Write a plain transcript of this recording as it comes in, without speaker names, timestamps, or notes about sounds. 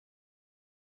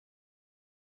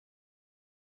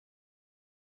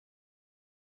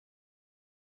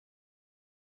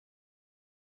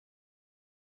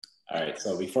All right,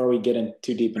 so before we get in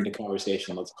too deep into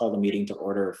conversation, let's call the meeting to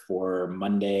order for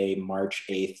Monday, March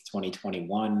 8th,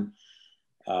 2021.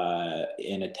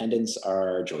 In attendance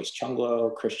are Joyce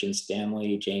Chunglo, Christian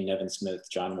Stanley, Jane Nevin-Smith,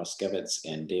 John Moskowitz,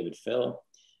 and David Phil.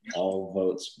 All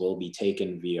votes will be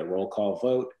taken via roll call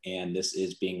vote, and this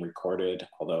is being recorded,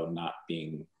 although not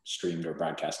being streamed or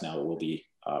broadcast now. It will be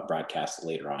broadcast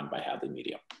later on by Hadley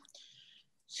Media.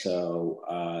 So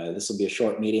this will be a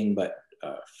short meeting, but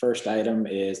first item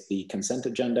is the consent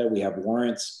agenda. We have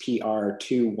warrants PR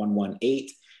 2118.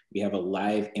 We have a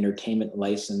live entertainment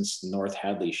license, North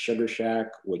Hadley Sugar Shack,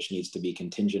 which needs to be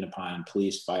contingent upon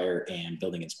police, fire, and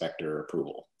building inspector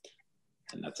approval.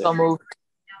 And that's it. So moved.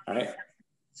 All right.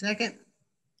 Second.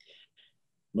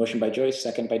 Motion by Joyce,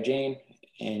 second by Jane.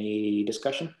 Any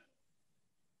discussion?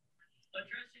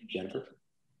 Jennifer?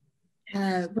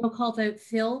 Roll call vote,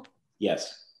 Phil?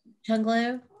 Yes.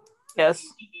 Chunglo? Yes.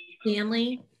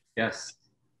 Stanley? Yes.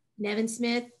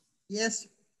 Nevin-Smith? Yes.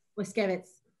 Moskowitz?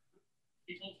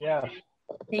 Yes.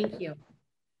 Thank you.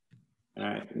 All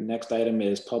right, next item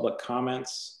is public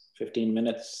comments, 15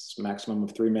 minutes, maximum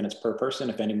of 3 minutes per person.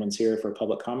 If anyone's here for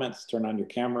public comments, turn on your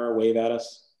camera, wave at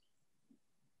us.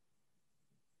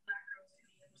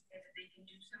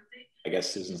 I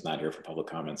guess Susan's not here for public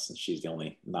comments since she's the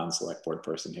only non-select board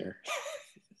person here.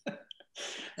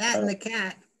 That and the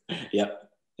cat. Yep,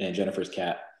 and Jennifer's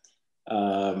cat.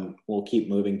 We'll keep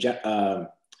moving.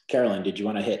 Carolyn, did you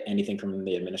want to hit anything from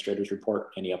the administrator's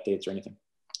report? Any updates or anything?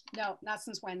 No, not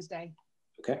since Wednesday.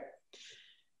 Okay.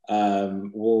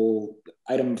 Item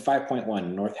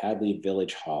 5.1, North Hadley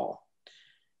Village Hall.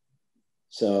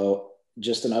 So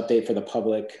just an update for the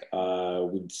public.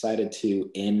 We decided to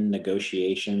end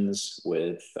negotiations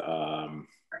with the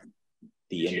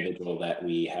individual that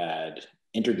we had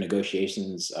entered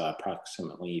negotiations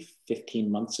approximately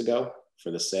 15 months ago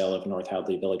for the sale of North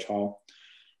Hadley Village Hall.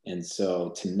 And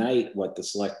so tonight, what the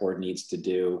select board needs to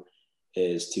do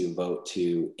is to vote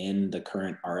to end the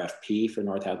current RFP for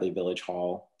North Hadley Village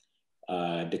Hall,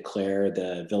 declare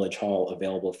the Village Hall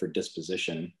available for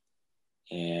disposition,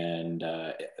 and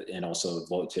also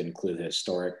vote to include the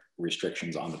historic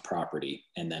restrictions on the property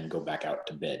and then go back out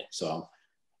to bid. So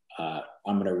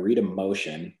I'm going to read a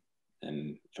motion,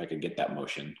 and if I could get that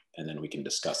motion, and then we can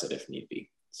discuss it if need be.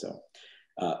 So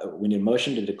we need a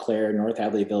motion to declare North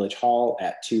Hadley Village Hall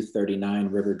at 239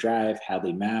 River Drive,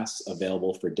 Hadley, Mass,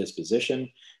 available for disposition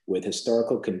with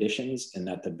historical conditions, and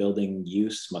that the building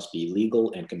use must be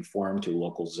legal and conform to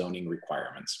local zoning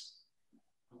requirements.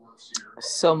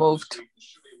 So moved.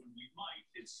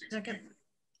 Second.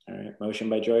 All right, motion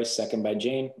by Joyce, second by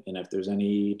Jane. And if there's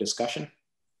any discussion.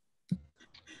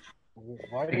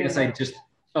 I guess I just,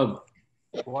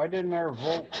 Why didn't our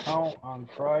vote count on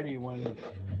Friday when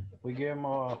we gave him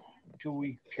a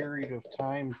 2-week period of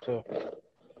time to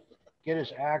get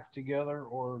his act together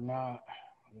or not?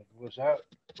 Was that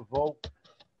vote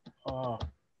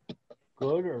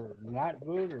good or not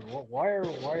good, or why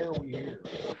are we here?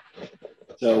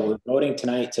 So we're voting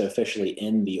tonight to officially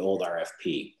end the old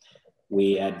RFP.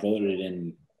 We had voted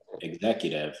in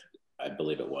executive, I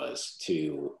believe it was,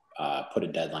 to put a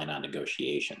deadline on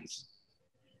negotiations.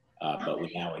 But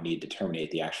now we need to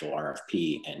terminate the actual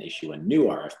RFP and issue a new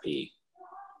RFP.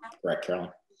 Correct, Carolyn?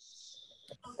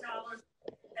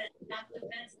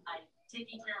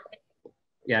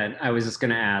 Yeah, I was just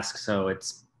going to ask. So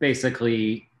it's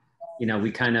basically, you know,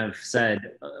 we kind of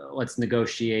said, let's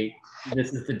negotiate.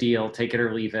 This is the deal, take it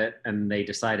or leave it. And they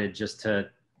decided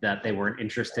that they weren't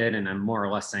interested. And I'm more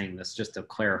or less saying this just to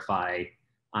clarify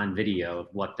on video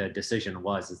what the decision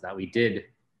was, is that we did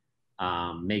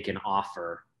make an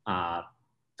offer,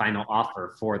 final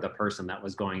offer for the person that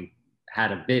was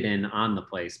had a bid in on the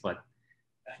place, but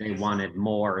they wanted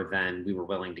more than we were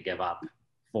willing to give up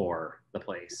for the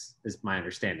place, is my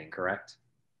understanding, correct?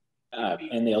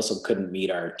 And they also couldn't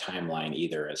meet our timeline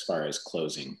either as far as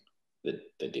closing the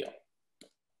deal.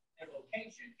 A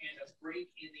location and a break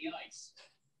in the ice.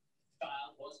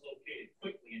 Child was located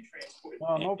quickly and transported.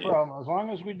 Well, no problem. As long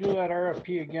as we do that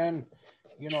RFP again,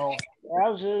 you know,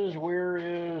 as is, where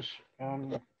is,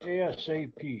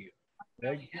 ASAP.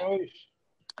 Right, Joyce?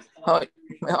 Oh,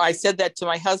 I said that to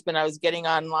my husband. I was getting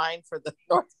online for the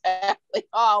North Hadley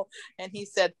Hall, and he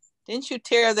said, "Didn't you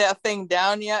tear that thing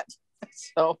down yet?"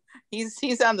 So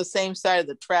he's on the same side of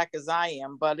the track as I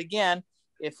am. But again,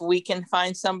 if we can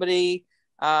find somebody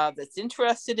that's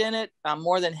interested in it, I'm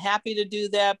more than happy to do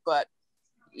that. But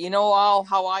you know all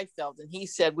how I felt, and he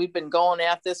said we've been going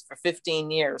at this for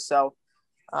 15 years. So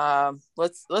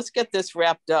let's get this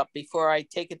wrapped up before I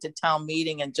take it to town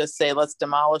meeting and just say let's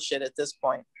demolish it at this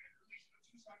point.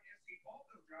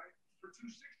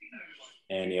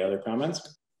 Any other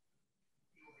comments?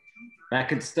 That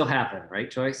could still happen,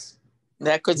 right, Joyce?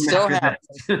 That could still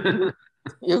happen.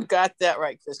 You got that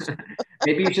right, Christian.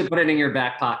 Maybe you should put it in your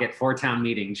back pocket for town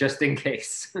meeting, just in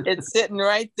case. It's sitting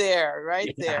right there,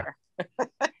 right Yeah. there.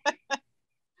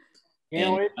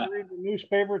 Can't wait to read the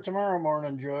newspaper tomorrow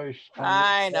morning, Joyce.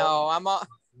 I know. I'm all,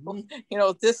 you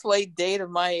know, this late date of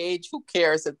my age, who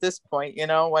cares at this point? You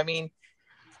know, I mean,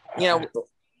 you know,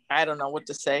 I don't know what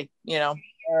to say, you know.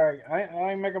 All right,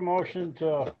 I make a motion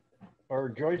to, or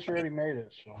Joyce already made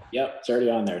it, so. Yep, it's already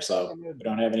on there, so we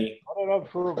don't have any. Put it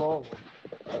up for a vote.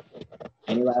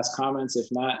 Any last comments? If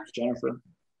not, Jennifer?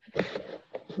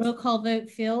 Roll call vote,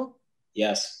 Phil,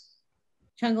 Yes.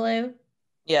 Chungalo,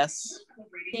 Yes.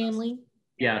 Stanley,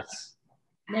 Yes.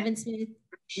 Nevin Smith,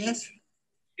 Yes.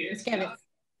 Moskowitz.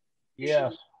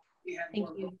 Yes. Thank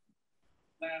you.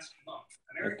 Last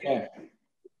month. Okay.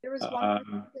 There was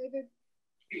one, David.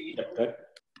 Yep, good.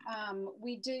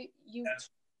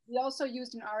 We also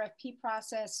used an RFP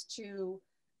process to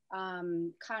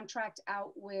contract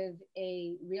out with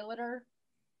a realtor.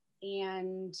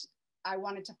 And I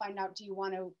wanted to find out, do you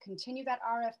want to continue that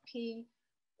RFP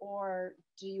or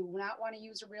do you not want to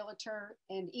use a realtor?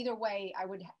 And either way,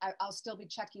 I'll still be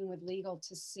checking with legal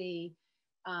to see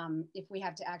if we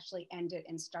have to actually end it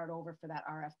and start over for that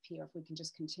RFP or if we can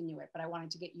just continue it. But I wanted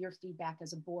to get your feedback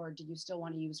as a board. Do you still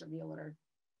want to use a realtor?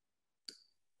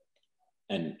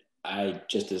 And I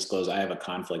just disclose I have a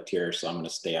conflict here, so I'm going to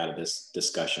stay out of this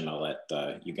discussion. I'll let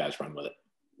you guys run with it.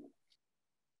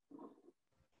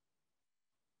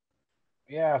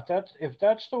 Yeah, if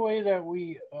that's the way that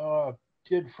we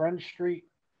did French Street,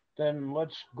 then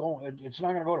let's go. It's not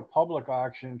going to go to public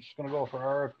auction. It's going to go for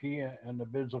RFP and the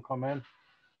bids will come in.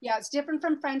 Yeah, it's different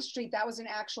from French Street. That was an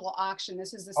actual auction.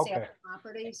 This is the sale Okay. of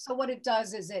property. So what it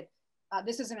does is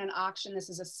this isn't an auction, this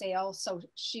is a sale. So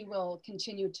she will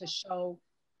continue to show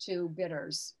to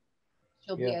bidders.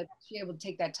 She'll be able to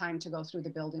take that time to go through the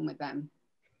building with them.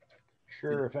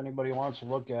 Sure, if anybody wants to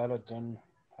look at it, then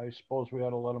I suppose we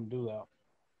ought to let them do that.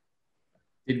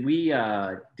 Did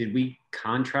we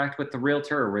contract with the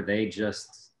realtor or were they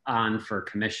just on for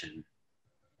commission?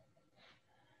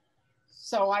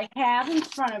 So I have in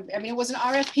front of, it was an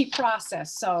RFP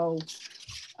process. So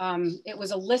it was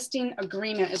a listing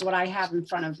agreement is what I have in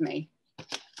front of me.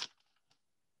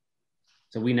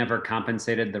 So we never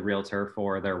compensated the realtor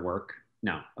for their work?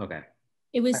 No, okay.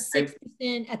 It was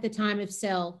 6% at the time of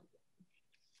sale.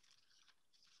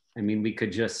 I mean, we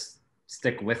could just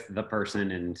stick with the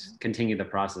person and continue the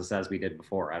process as we did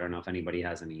before. I don't know if anybody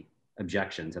has any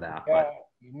objection to that. Yeah, but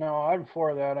no, I'm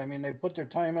for that. I mean, they put their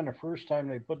time in the first time,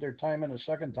 they put their time in the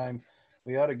second time.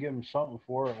 We ought to give them something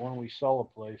for it when we sell a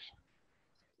place.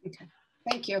 Okay,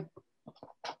 thank you.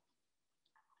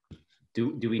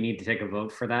 do we need to take a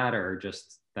vote for that or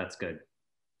just that's good?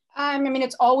 I mean,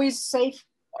 it's always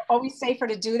safer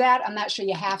to do that. I'm not sure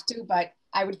you have to, but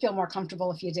I would feel more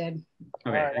comfortable if you did.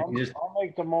 Okay, All right, I'll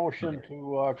make the motion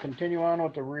to continue on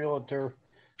with the realtor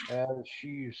as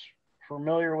she's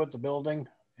familiar with the building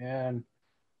and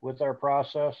with our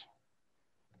process.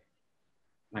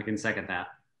 I can second that.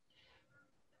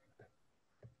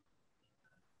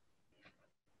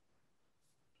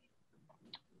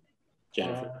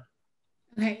 Jennifer?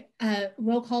 Okay,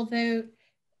 roll call vote,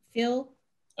 Phil,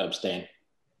 Abstain.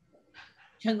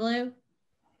 Chungalo.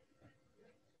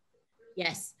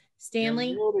 Yes.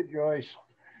 Stanley, You're muted, Joyce.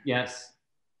 Yes.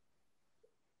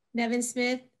 Nevin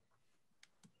Smith,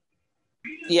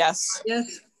 Yes.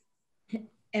 Yes.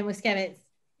 and Moskowitz.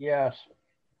 Yes.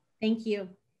 Thank you.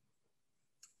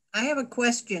 I have a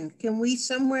question. Can we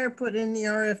somewhere put in the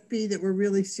RFP that we're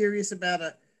really serious about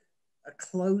a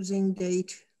closing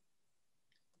date?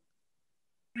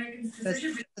 You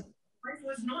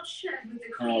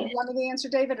want me to answer,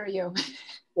 David, or you?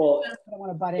 Well, I don't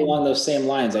want to butt in. along those same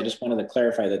lines, I just wanted to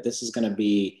clarify that this is going to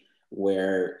be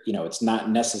where, it's not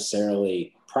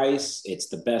necessarily price, it's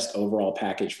the best overall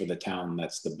package for the town.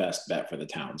 That's the best bet for the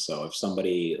town. So if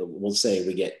somebody, we'll say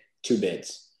we get 2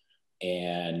 bids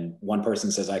and one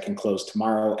person says I can close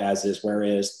tomorrow as is where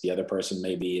is, the other person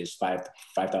maybe is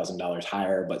 $5,000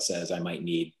 higher, but says I might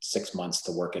need 6 months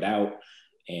to work it out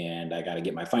and I got to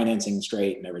get my financing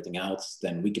straight and everything else,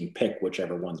 then we can pick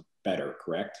whichever one's better,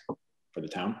 correct? For the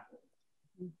town?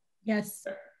 Yes.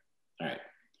 Okay. All right.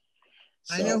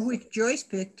 So, I know which Joyce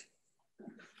picked.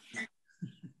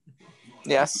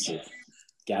 Yes.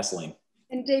 Gasoline.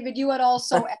 And David, you had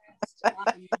also asked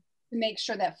to make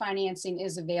sure that financing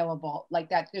is available like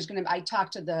that. I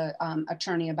talked to the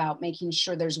attorney about making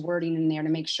sure there's wording in there to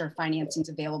make sure financing is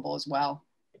available as well.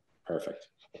 Perfect.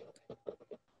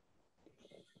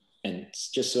 And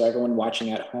just so everyone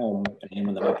watching at home and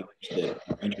anyone that might be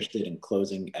interested in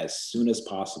closing as soon as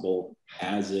possible,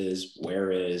 as is,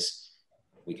 where is,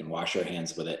 we can wash our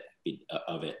hands with it,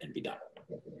 and be done.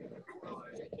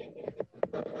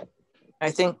 I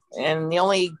think, and the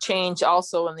only change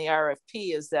also in the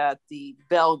RFP is that the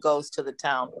bell goes to the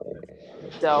town.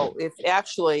 So if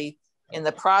actually in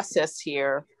the process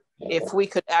here, if we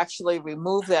could actually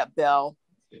remove that bell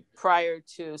prior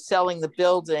to selling the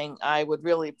building, I would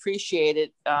really appreciate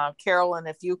it. Carolyn,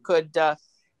 if you could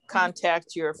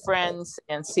contact your friends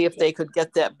and see if they could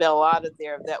get that bell out of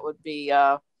there, that would be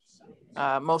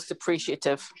most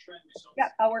appreciative. Yeah,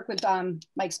 I'll work with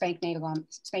Mike Spanknable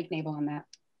on that.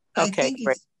 I Okay, think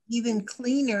great. it's even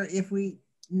cleaner if we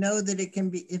know that it can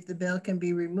be, if the bell can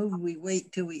be removed, we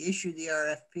wait till we issue the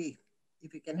RFP,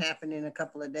 if it can happen in a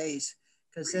couple of days,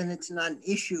 because then it's not an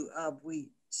issue of we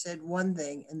said one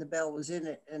thing and the bell was in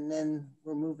it and then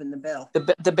we're moving the bell.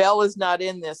 The bell is not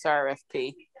in this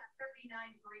RFP.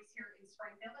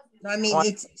 I mean,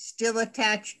 it's still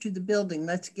attached to the building.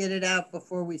 Let's get it out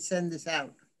before we send this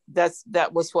out.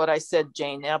 That was what I said,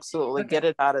 Jane. Absolutely. Okay. Get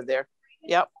it out of there.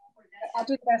 Yep. I'll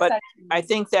do the best But I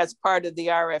think that's part of the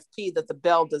RFP, that the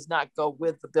bell does not go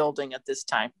with the building at this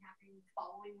time,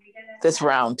 this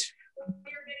round.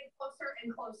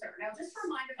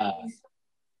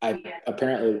 I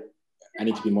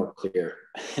need to be more clear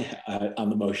on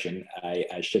the motion.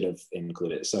 I should have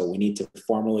included it. So we need to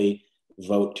formally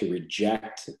vote to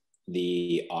reject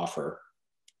the offer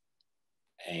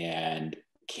and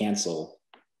cancel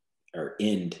or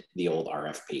end the old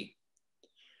RFP.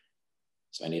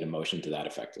 So I need a motion to that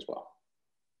effect as well.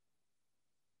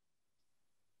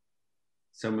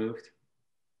 So moved.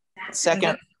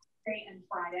 Second.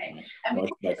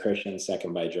 Motion by Christian,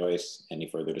 second by Joyce. Any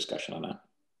further discussion on that?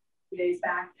 Days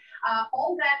back.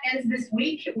 All that ends this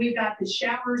week. We've got the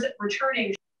showers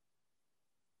returning.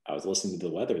 I was listening to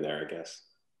the weather there, I guess.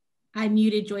 I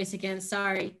muted Joyce again,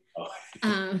 sorry.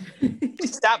 Oh.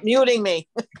 Stop muting me.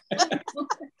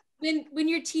 When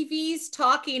your TV's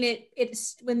talking,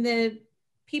 it's when the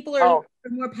people are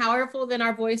more powerful than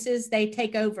our voices, they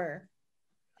take over.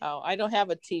 Oh, I don't have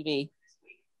a TV.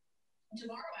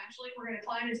 Tomorrow, actually, we're going to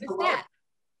climb into What's the that?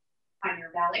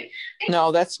 Pioneer Valley.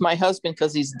 No, that's my husband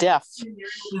because he's deaf.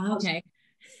 Oh, okay.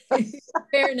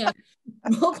 Fair enough.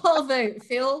 Roll call vote.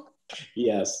 Phil?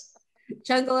 Yes.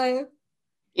 Chungalo?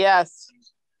 Yes.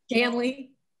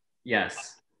 Stanley?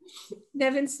 Yes.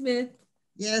 Nevin Smith?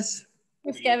 Yes.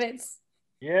 Miskevitz?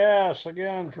 Yes,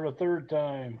 again for a third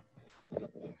time.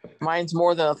 Mine's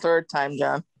more than a third time,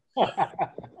 John.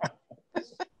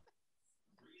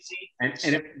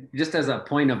 And just as a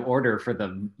point of order for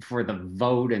the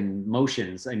vote and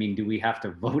motions, I mean, do we have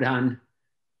to vote on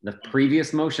the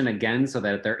previous motion again so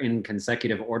that they're in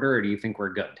consecutive order, or do you think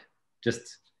we're good?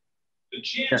 Just the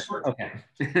chance for okay.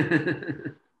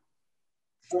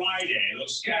 Friday,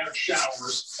 those scattered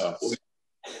showers. Oh.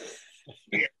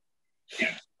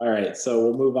 All right, so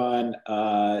we'll move on.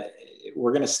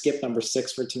 We're going to skip number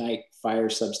 6 for tonight, fire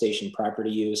substation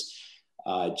property use.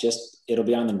 It'll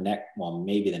be on the next, well,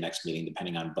 maybe the next meeting,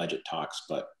 depending on budget talks,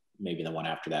 but maybe the one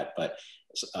after that. But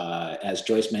as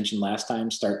Joyce mentioned last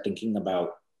time, start thinking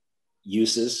about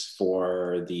uses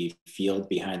for the field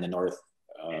behind the north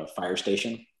fire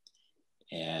station.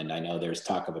 And I know there's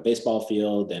talk of a baseball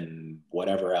field and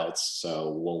whatever else.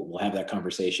 So we'll have that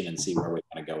conversation and see where we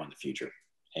want to go in the future.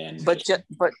 And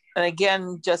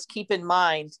again, just keep in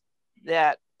mind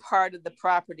that part of the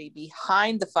property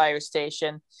behind the fire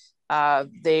station,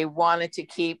 they wanted to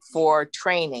keep for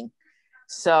training.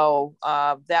 So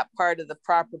that part of the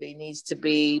property needs to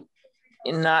be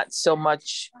not so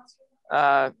much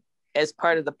as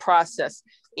part of the process.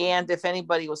 And if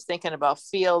anybody was thinking about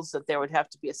fields, that there would have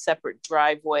to be a separate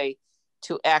driveway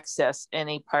to access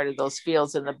any part of those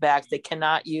fields in the back. They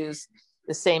cannot use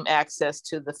the same access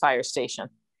to the fire station.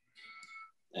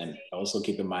 And also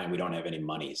keep in mind, we don't have any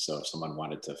money. So if someone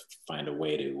wanted to find a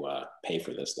way to pay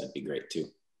for this, that'd be great too.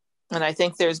 And I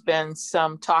think there's been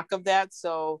some talk of that.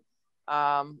 So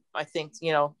I think,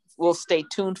 we'll stay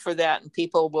tuned for that, and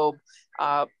people will,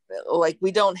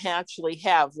 we don't actually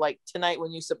have, like tonight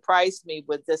when you surprised me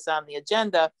with this on the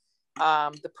agenda,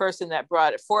 the person that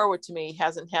brought it forward to me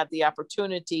hasn't had the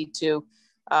opportunity to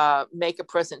make a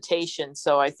presentation.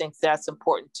 So I think that's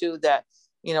important too, that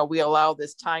we allow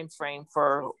this time frame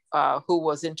for who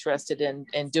was interested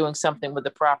in doing something with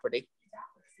the property.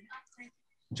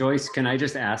 Joyce, can I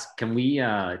just ask, can we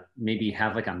maybe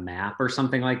have like a map or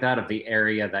something like that of the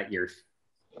area that you're,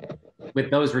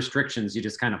 with those restrictions you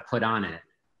just kind of put on it?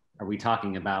 Are we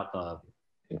talking about the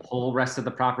whole rest of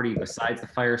the property besides the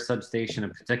fire substation, a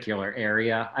particular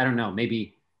area? I don't know,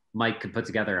 maybe Mike could put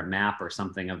together a map or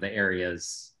something of the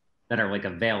areas that are like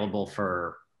available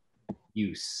for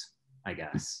use, I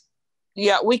guess.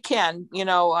 Yeah, we can, you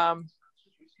know,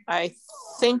 I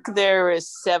think there is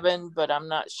 7, but I'm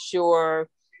not sure,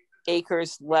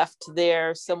 acres left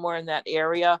there somewhere in that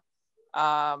area.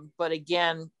 But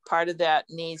again, part of that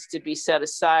needs to be set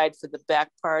aside for the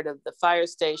back part of the fire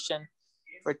station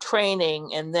for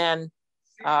training, and then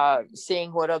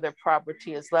seeing what other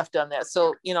property is left on that.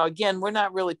 So, you know, again, we're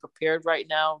not really prepared right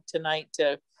now tonight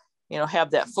to, you know,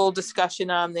 have that full discussion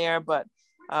on there, but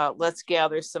let's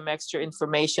gather some extra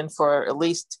information for at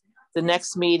least the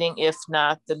next meeting, if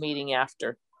not the meeting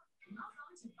after.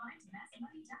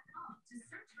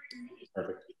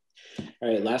 Perfect. All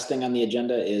right, last thing on the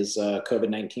agenda is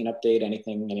COVID-19 update.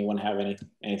 Anyone have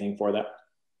anything for that?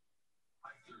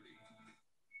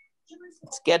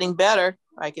 It's getting better,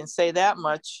 I can say that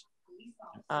much.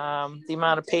 The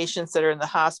amount of patients that are in the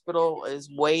hospital is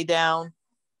way down,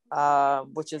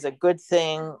 which is a good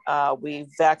thing. We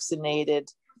vaccinated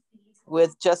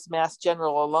with just Mass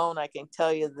General alone. I can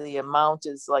tell you the amount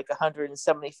is like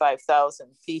 175,000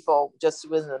 people just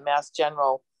within the Mass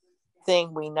General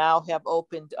thing. We now have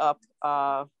opened up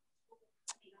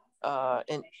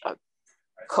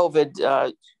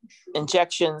COVID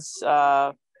injections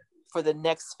for the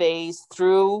next phase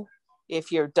through.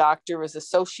 If your doctor is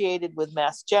associated with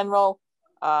Mass General,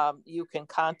 you can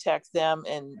contact them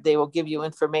and they will give you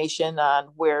information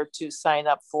on where to sign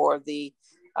up for the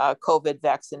COVID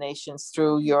vaccinations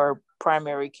through your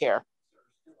primary care.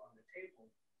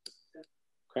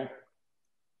 Okay.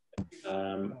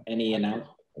 Any announcement?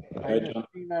 I just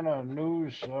seen on the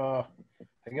news, I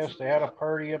guess they had a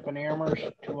party up in Amherst.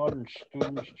 200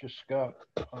 students just got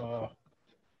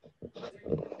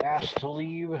asked to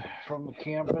leave from the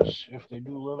campus if they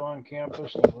do live on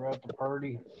campus that were at the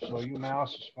party. So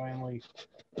UMass is finally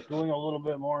doing a little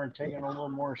bit more and taking a little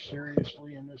more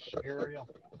seriously in this area.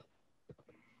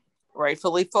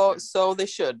 Rightfully so, they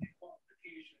should.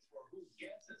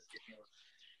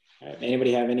 All right,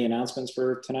 anybody have any announcements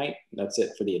for tonight? That's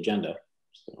it for the agenda.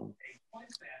 So.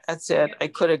 That's it. I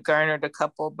could have garnered a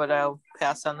couple, but I'll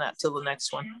pass on that till the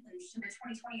next one.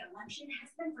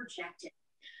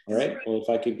 All right. Well, if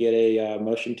I could get a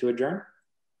motion to adjourn.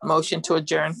 Motion to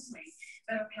adjourn.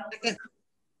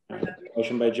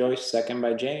 Motion by Joyce, second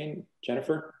by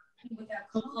Jennifer.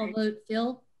 Roll call vote,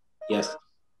 Phil? Yes.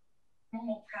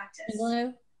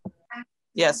 Hello?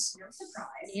 Yes.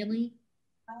 Stanley?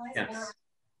 Yes.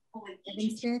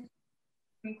 Evanston?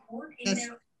 Yes.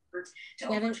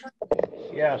 Kevin?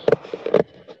 Yes.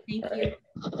 Thank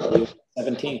you.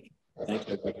 17. Thanks,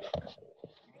 everybody.